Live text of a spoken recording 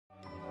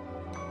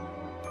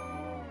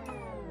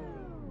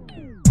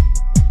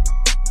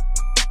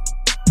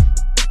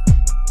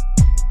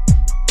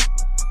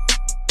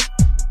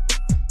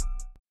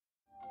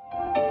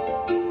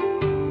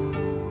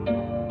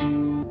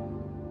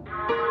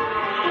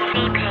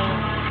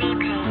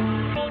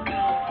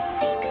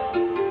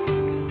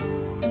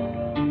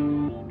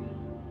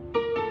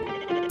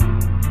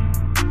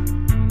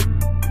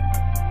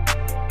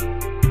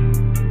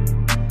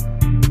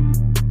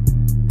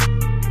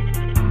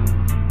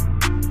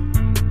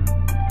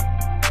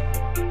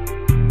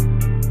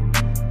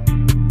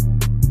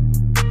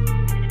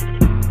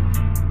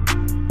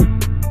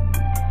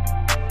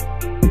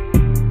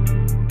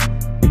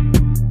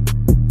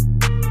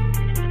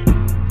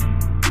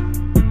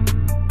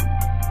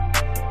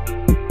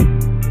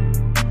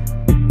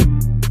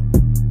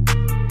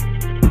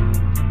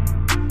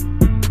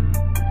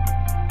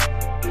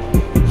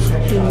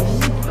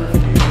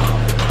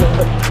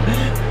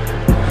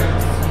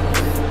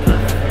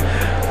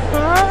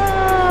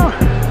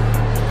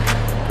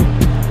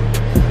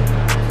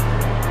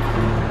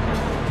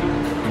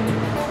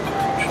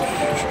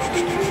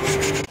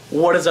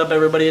What is up,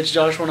 everybody? It's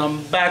Joshua and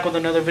I'm back with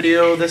another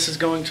video. This is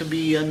going to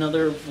be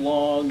another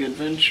vlog,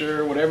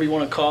 adventure, whatever you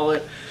want to call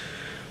it.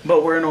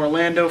 But we're in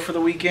Orlando for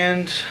the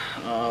weekend.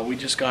 We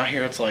just got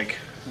here. It's like,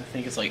 I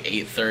think it's like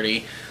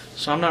 8:30.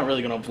 So I'm not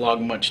really going to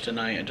vlog much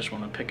tonight. I just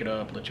want to pick it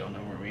up, let y'all know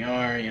where we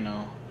are, you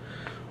know,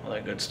 all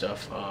that good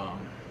stuff.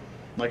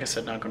 Like I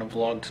said, not going to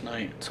vlog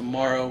tonight.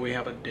 Tomorrow we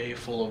have a day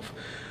full of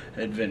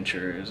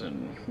adventures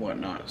and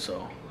whatnot.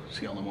 So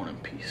see y'all in the morning.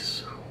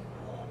 Peace.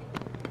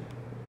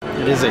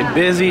 It is a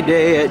busy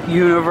day at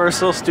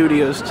Universal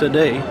Studios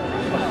today,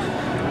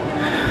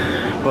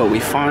 but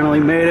we finally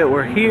made it.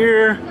 We're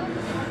here.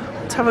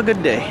 Let's have a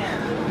good day.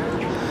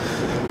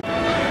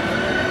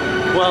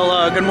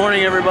 Well, good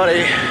morning,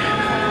 everybody.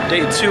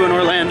 Day 2 in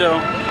Orlando.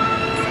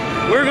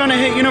 We're gonna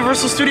hit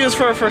Universal Studios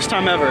for our first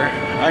time ever.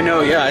 I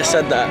know, yeah, I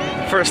said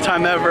that. First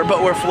time ever,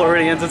 but we're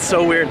Floridians. It's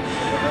so weird.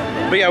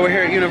 But yeah, we're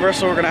here at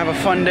Universal. We're gonna have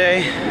a fun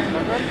day.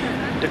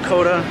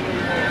 Dakota,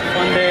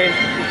 fun day.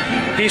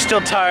 He's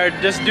still tired.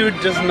 This dude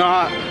does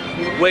not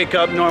wake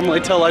up normally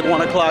till like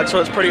 1 o'clock, so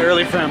it's pretty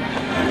early for him.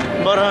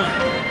 But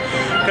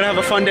gonna have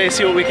a fun day,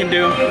 see what we can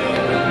do.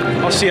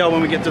 I'll see y'all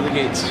when we get through the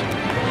gates.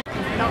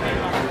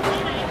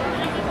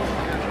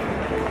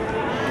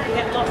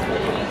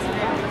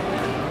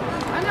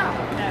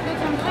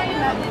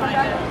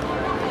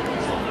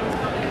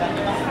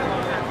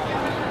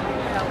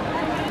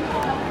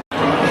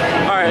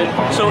 Alright,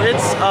 so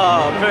it's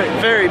a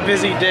very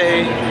busy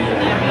day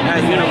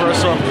at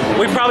Universal.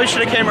 We probably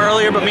should have came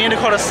earlier, but me and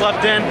Dakota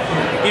slept in.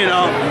 You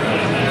know,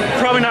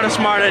 probably not a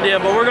smart idea,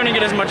 but we're gonna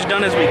get as much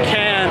done as we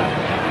can.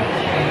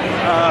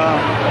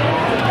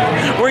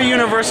 We're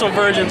Universal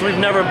virgins. We've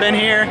never been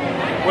here.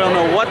 We don't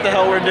know what the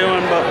hell we're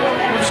doing, but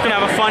we're just gonna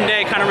have a fun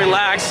day, kind of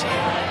relax,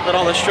 let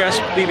all the stress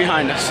be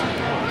behind us.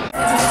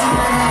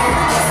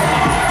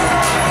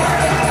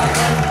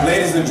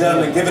 Ladies and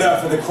gentlemen, give it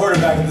up for the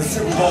quarterback of the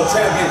Super Bowl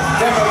champion,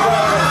 Denver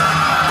Broncos.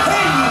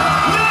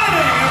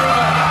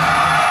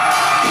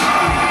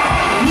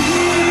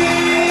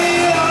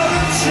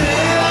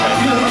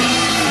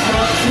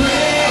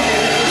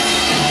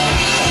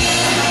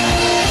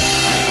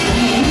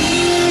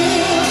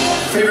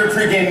 Favorite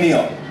pregame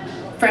meal?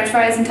 French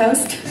fries and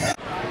toast.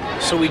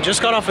 So we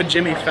just got off of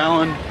Jimmy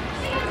Fallon.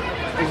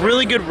 A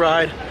really good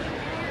ride.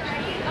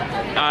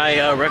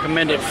 I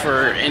recommend it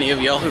for any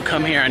of y'all who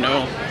come here. I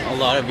know a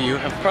lot of you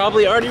have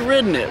probably already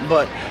ridden it,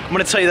 but I'm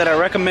gonna tell you that I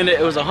recommend it.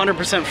 It was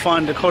 100%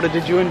 fun. Dakota,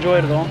 did you enjoy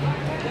it at all?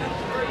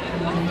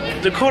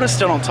 Dakota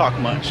still don't talk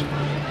much,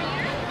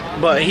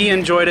 but he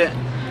enjoyed it.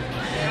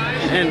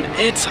 And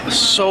it's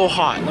so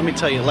hot, let me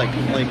tell you, like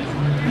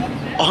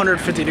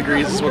 150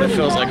 degrees is what it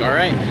feels like, all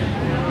right?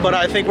 But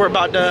I think we're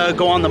about to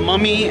go on the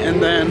Mummy,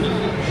 and then,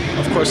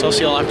 of course, I'll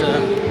see y'all after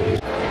that.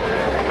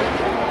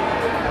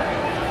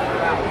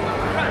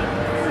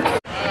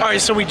 All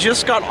right, so we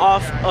just got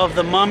off of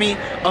the Mummy.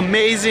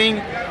 Amazing,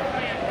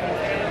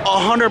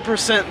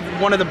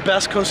 100% one of the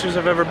best coasters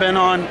I've ever been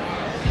on.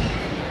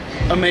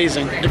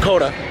 Amazing.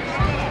 Dakota.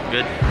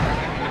 Good.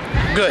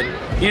 Good.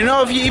 You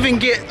know, if you even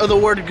get the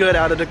word good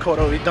out of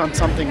Dakota, we've done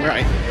something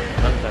right.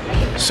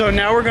 So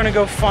now we're gonna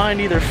go find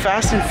either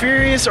Fast and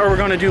Furious, or we're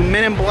gonna do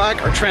Men in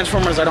Black or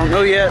Transformers. I don't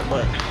know yet,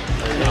 but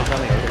you know.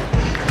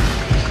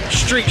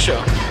 Street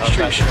show.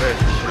 Street show.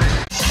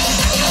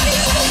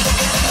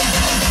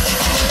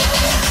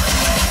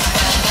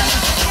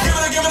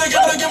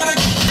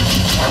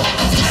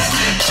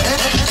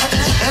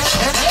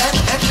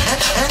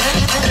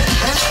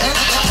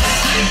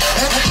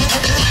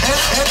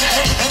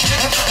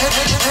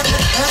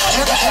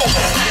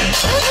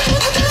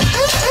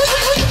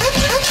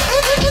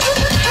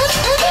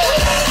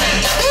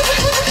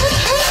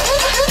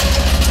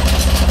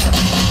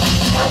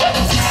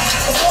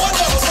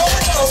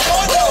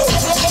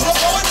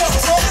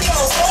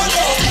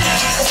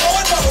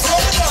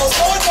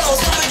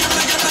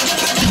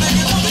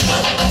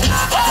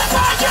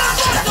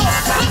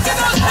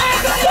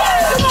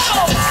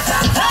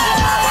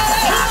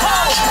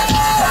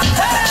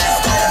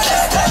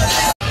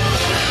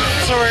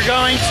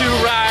 Going to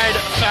ride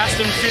Fast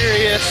and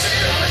Furious,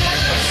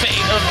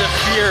 Fate of the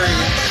Fury.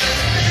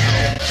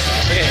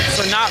 Okay,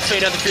 so not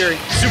Fate of the Fury,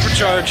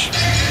 Supercharge.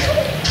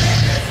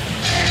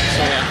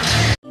 So yeah.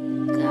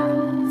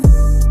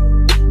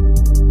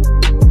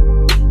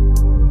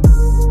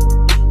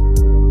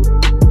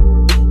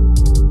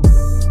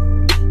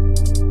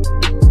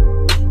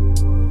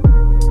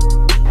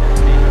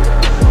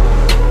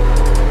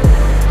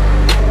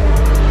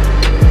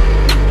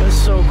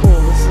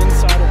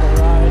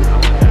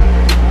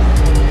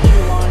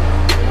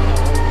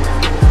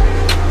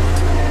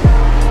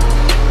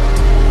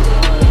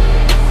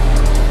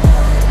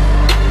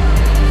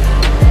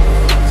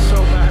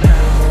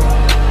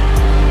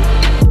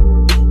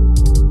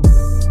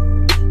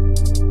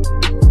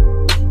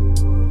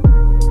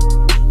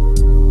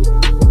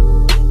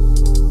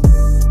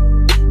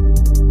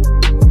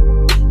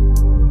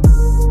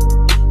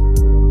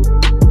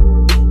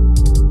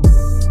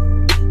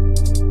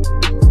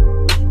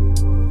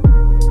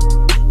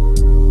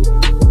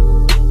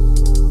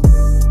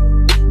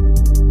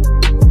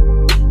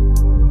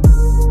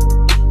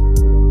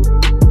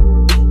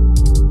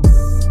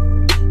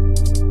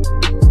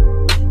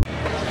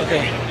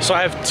 So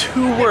I have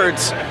 2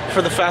 words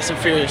for the Fast and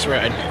Furious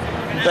ride.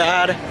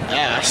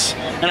 Badass.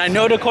 And I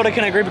know Dakota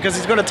can agree because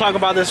he's going to talk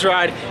about this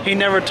ride. He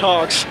never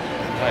talks.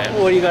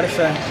 What do you got to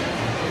say?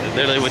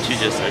 Literally what you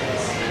just said.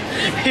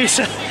 He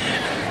said,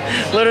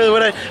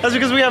 literally that's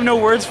because we have no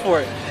words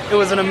for it. It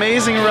was an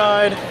amazing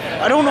ride.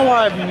 I don't know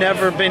why I've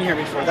never been here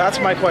before. That's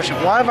my question.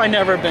 Why have I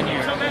never been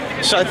here?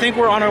 So I think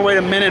we're on our way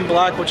to Men in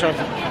Black, which I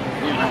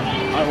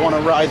want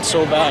to ride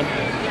so bad.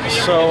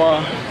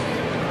 So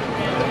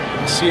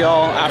see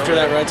y'all after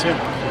that ride too.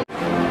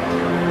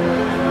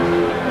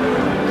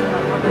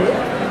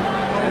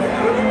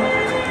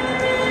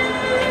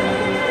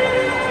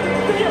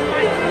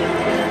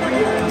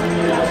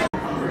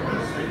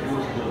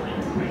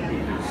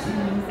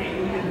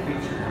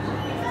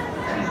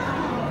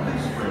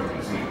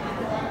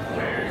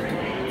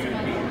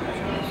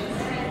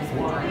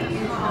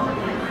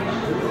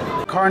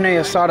 Carne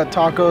asada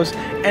tacos,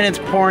 and it's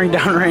pouring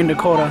down rain,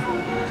 Dakota.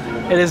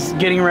 It is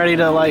getting ready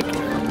to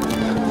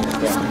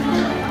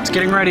it's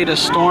getting ready to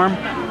storm,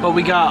 but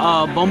we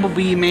got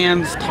Bumblebee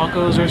Man's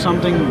tacos or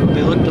something.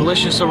 They look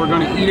delicious, so we're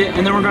gonna eat it,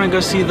 and then we're gonna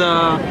go see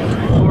the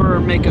horror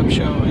makeup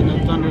show, and the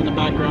thunder in the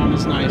background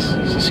is nice.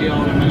 So see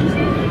y'all in a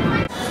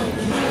minute.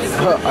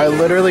 I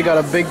literally got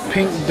a big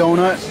pink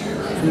donut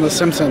from The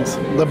Simpsons.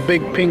 The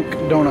big pink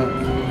donut.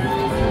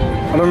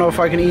 I don't know if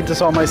I can eat this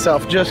all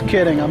myself. Just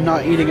kidding, I'm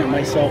not eating it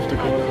myself,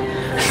 Dakota.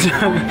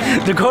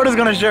 Dakota's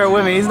gonna share it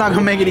with me. He's not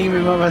gonna make it eat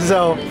me by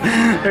myself.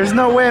 There's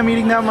no way I'm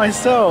eating that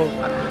myself.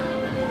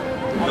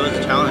 That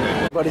was challenging.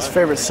 Everybody's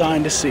favorite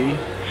sign to see.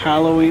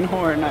 Halloween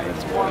Horror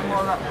Nights.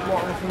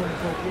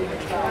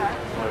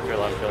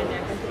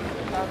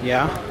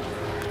 Yeah.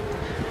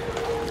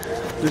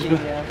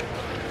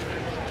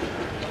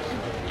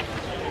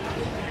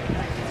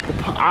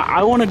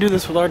 I want to do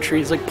this with our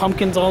trees, like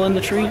pumpkins all in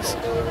the trees.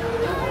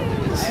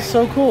 This is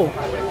so cool.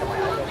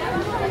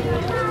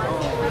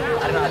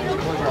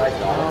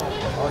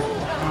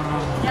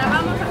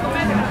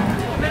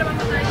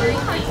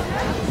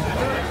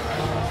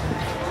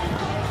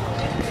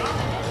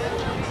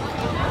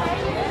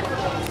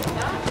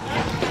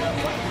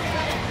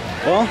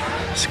 Well,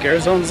 Scare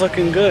Zone's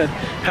looking good.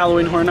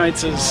 Halloween Horror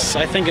Nights is,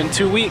 I think, in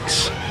 2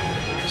 weeks.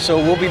 So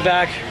we'll be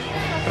back.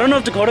 I don't know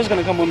if Dakota's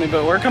gonna come with me,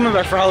 but we're coming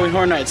back for Halloween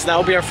Horror Nights.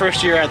 That'll be our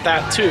first year at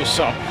that too,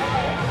 so,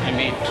 I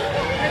mean,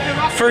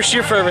 first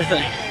year for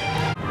everything.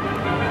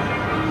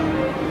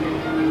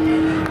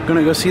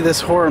 Gonna go see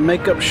this horror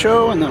makeup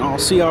show, and then I'll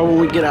see y'all when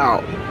we get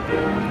out.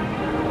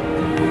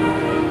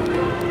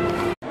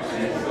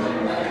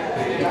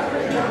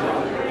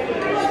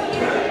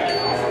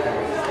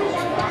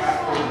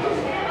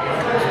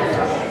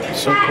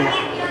 So cool.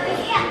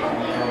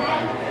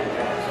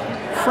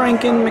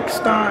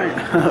 Frankenstein.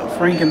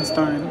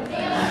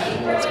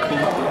 That's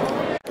cool.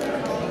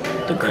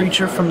 The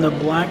creature from the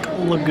Black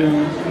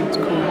Lagoon. That's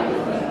cool.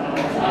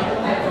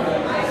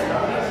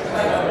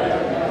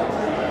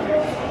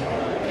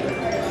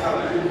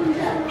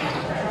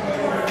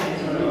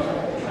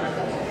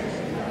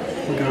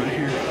 We got it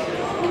here.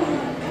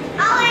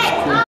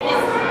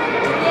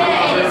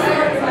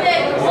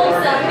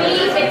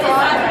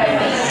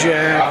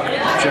 Jack.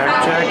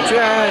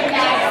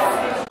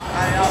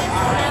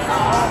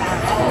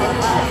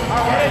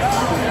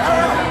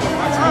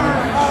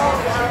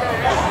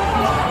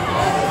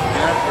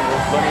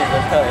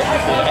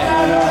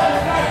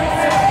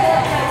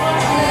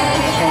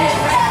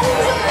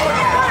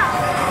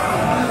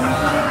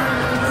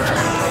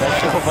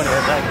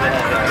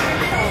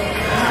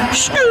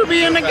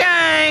 Scooby and the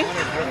gang!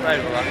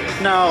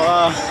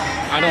 No,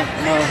 I don't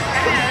know.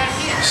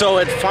 So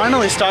it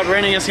finally stopped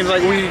raining. It seems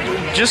like we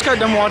just got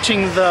done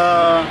watching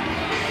the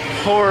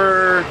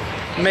horror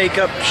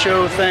makeup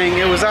show thing.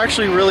 It was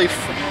actually really,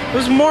 it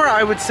was more,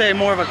 I would say,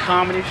 more of a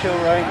comedy show,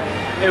 right?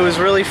 It was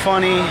really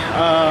funny.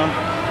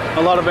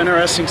 A lot of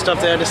interesting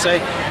stuff they had to say.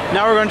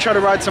 Now we're going to try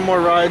to ride some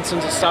more rides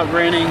since it stopped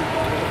raining.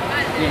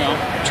 You know,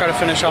 try to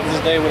finish off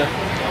this day with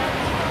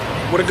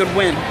a good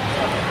win.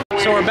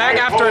 So we're back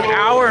after an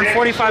hour and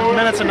 45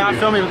 minutes of not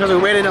filming because we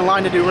waited in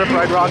line to do Rip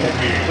Ride Rockit.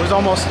 It was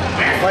almost,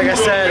 like I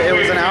said, it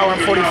was an hour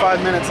and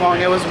 45 minutes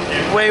long. It was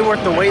way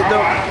worth the wait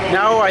though.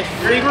 Now I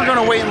think we're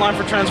gonna wait in line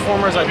for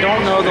Transformers. I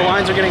don't know, the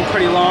lines are getting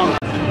pretty long.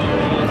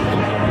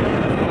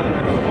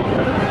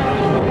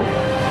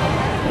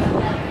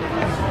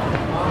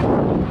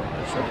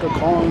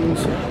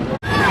 Decepticons.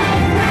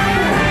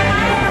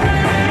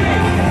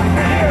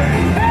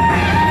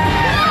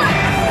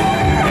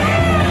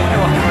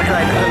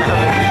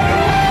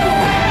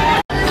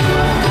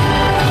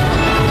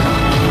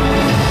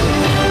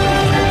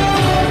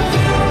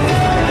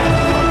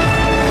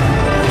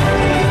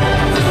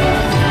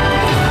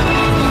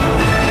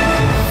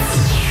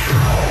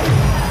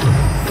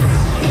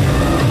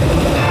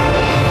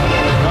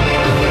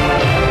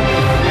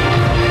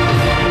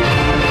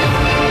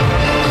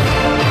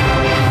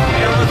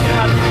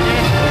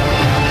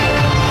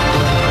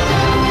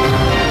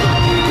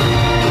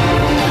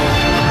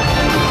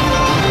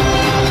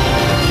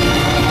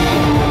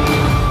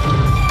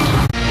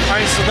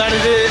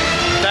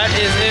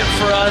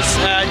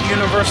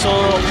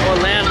 Universal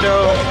Orlando.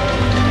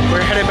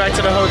 back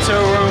to the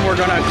hotel room. We're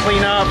gonna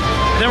clean up.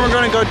 Then we're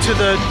gonna go to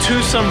the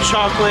Twosome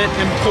Chocolate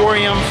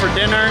Emporium for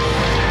dinner.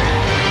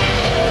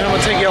 And I'm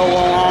gonna take y'all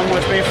along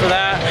with me for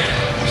that.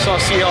 So I'll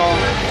see y'all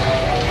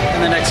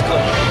in the next clip.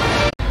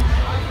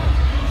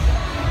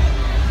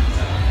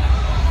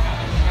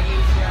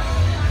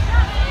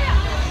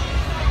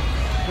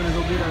 We're gonna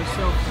go get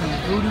ourselves some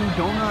Voodoo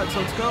Donuts.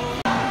 Let's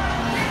go.